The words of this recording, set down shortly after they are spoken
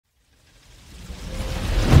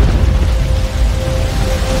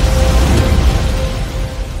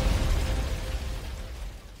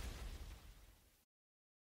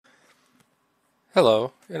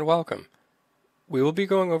Hello and welcome. We will be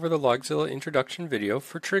going over the LogZilla introduction video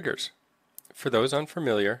for triggers. For those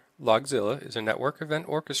unfamiliar, LogZilla is a network event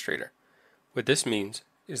orchestrator. What this means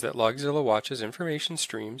is that LogZilla watches information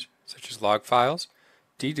streams such as log files,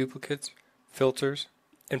 deduplicates, filters,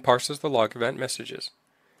 and parses the log event messages.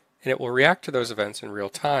 And it will react to those events in real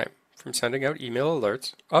time, from sending out email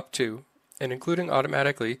alerts up to and including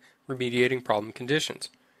automatically remediating problem conditions.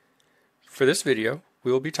 For this video,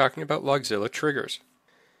 we will be talking about LogZilla triggers.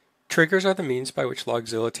 Triggers are the means by which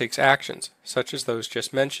LogZilla takes actions, such as those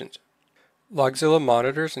just mentioned. LogZilla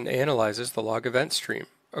monitors and analyzes the log event stream,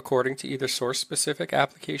 according to either source-specific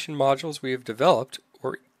application modules we have developed,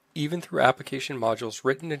 or even through application modules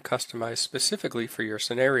written and customized specifically for your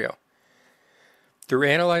scenario. Through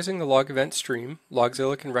analyzing the log event stream,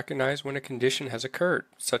 LogZilla can recognize when a condition has occurred,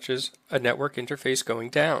 such as a network interface going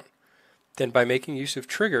down. Then by making use of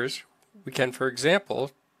triggers, we can, for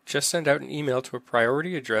example, just send out an email to a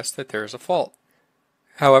priority address that there is a fault.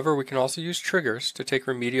 However, we can also use triggers to take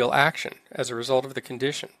remedial action as a result of the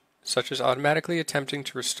condition, such as automatically attempting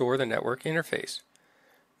to restore the network interface.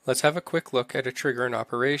 Let's have a quick look at a trigger in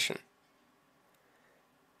operation.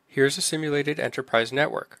 Here's a simulated enterprise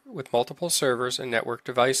network with multiple servers and network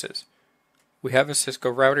devices. We have a Cisco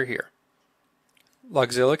router here.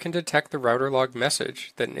 LogZilla can detect the router log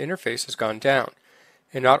message that an interface has gone down.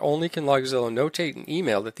 And not only can LogZilla notate an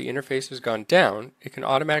email that the interface has gone down, it can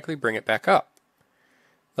automatically bring it back up.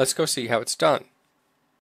 Let's go see how it's done.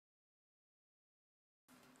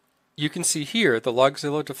 You can see here the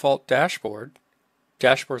LogZilla default dashboard.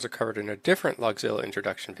 Dashboards are covered in a different LogZilla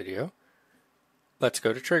introduction video. Let's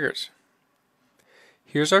go to triggers.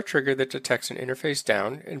 Here's our trigger that detects an interface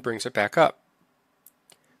down and brings it back up.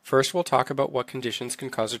 First, we'll talk about what conditions can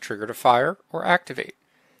cause a trigger to fire or activate.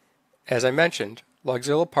 As I mentioned,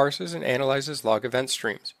 LogZilla parses and analyzes log event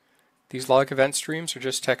streams. These log event streams are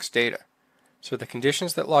just text data, so the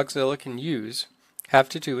conditions that LogZilla can use have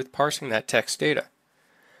to do with parsing that text data.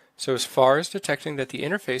 So as far as detecting that the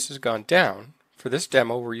interface has gone down, for this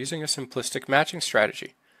demo we're using a simplistic matching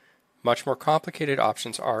strategy. Much more complicated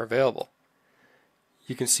options are available.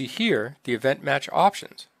 You can see here the event match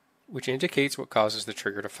options, which indicates what causes the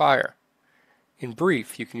trigger to fire. In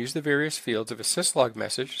brief, you can use the various fields of a syslog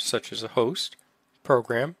message such as a host,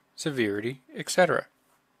 program, severity, etc.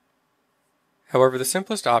 However, the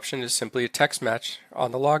simplest option is simply a text match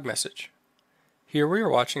on the log message. Here we are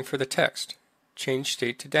watching for the text, change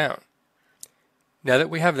state to down. Now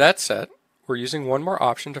that we have that set, we're using one more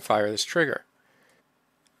option to fire this trigger.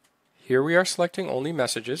 Here we are selecting only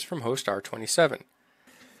messages from host R27.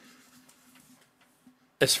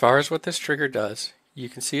 As far as what this trigger does, you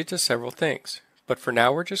can see it does several things. But for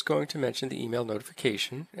now, we're just going to mention the email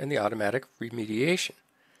notification and the automatic remediation.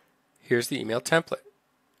 Here's the email template.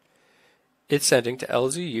 It's sending to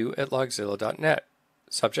lzu@logzilla.net.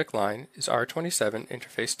 Subject line is R27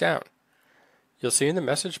 interface down. You'll see in the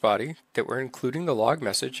message body that we're including the log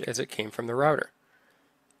message as it came from the router.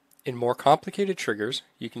 In more complicated triggers,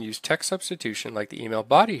 you can use text substitution like the email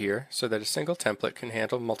body here so that a single template can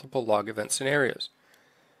handle multiple log event scenarios.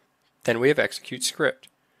 Then we have execute script.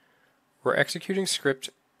 We're executing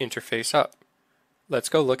script interface up. Let's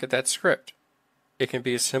go look at that script. It can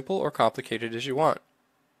be as simple or complicated as you want.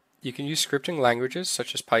 You can use scripting languages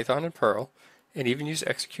such as Python and Perl, and even use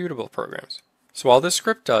executable programs. So all this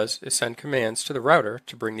script does is send commands to the router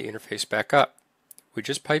to bring the interface back up. We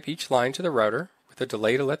just pipe each line to the router with a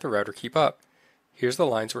delay to let the router keep up. Here's the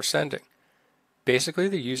lines we're sending. Basically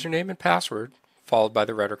the username and password followed by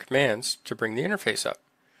the router commands to bring the interface up.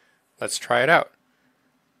 Let's try it out.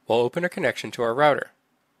 We'll open a connection to our router.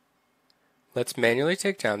 Let's manually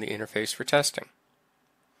take down the interface for testing.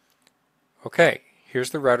 Okay, here's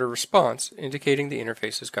the router response indicating the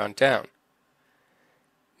interface has gone down.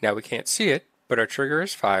 Now we can't see it, but our trigger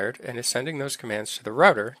is fired and is sending those commands to the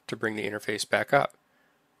router to bring the interface back up.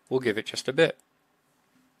 We'll give it just a bit.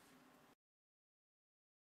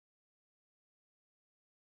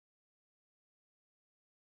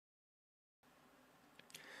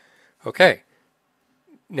 Okay.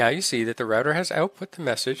 Now you see that the router has output the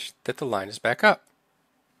message that the line is back up.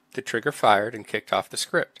 The trigger fired and kicked off the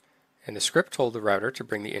script, and the script told the router to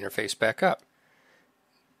bring the interface back up.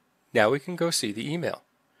 Now we can go see the email.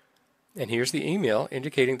 And here's the email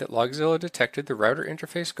indicating that LogZilla detected the router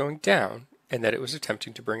interface going down and that it was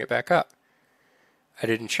attempting to bring it back up. I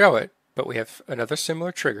didn't show it, but we have another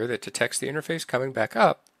similar trigger that detects the interface coming back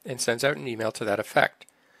up and sends out an email to that effect,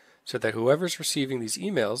 so that whoever's receiving these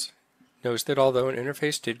emails knows that although an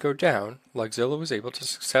interface did go down, LogZilla was able to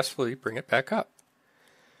successfully bring it back up.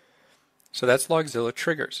 So that's LogZilla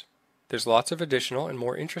triggers. there's lots of additional and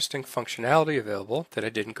more interesting functionality available that I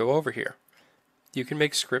didn't go over here. You can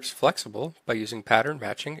make scripts flexible by using pattern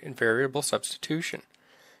matching and variable substitution.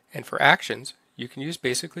 And for actions, you can use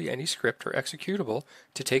basically any script or executable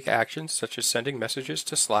to take actions such as sending messages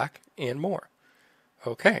to Slack and more.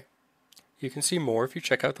 Okay, you can see more if you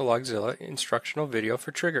check out the LogZilla instructional video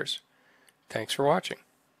for triggers. Thanks for watching.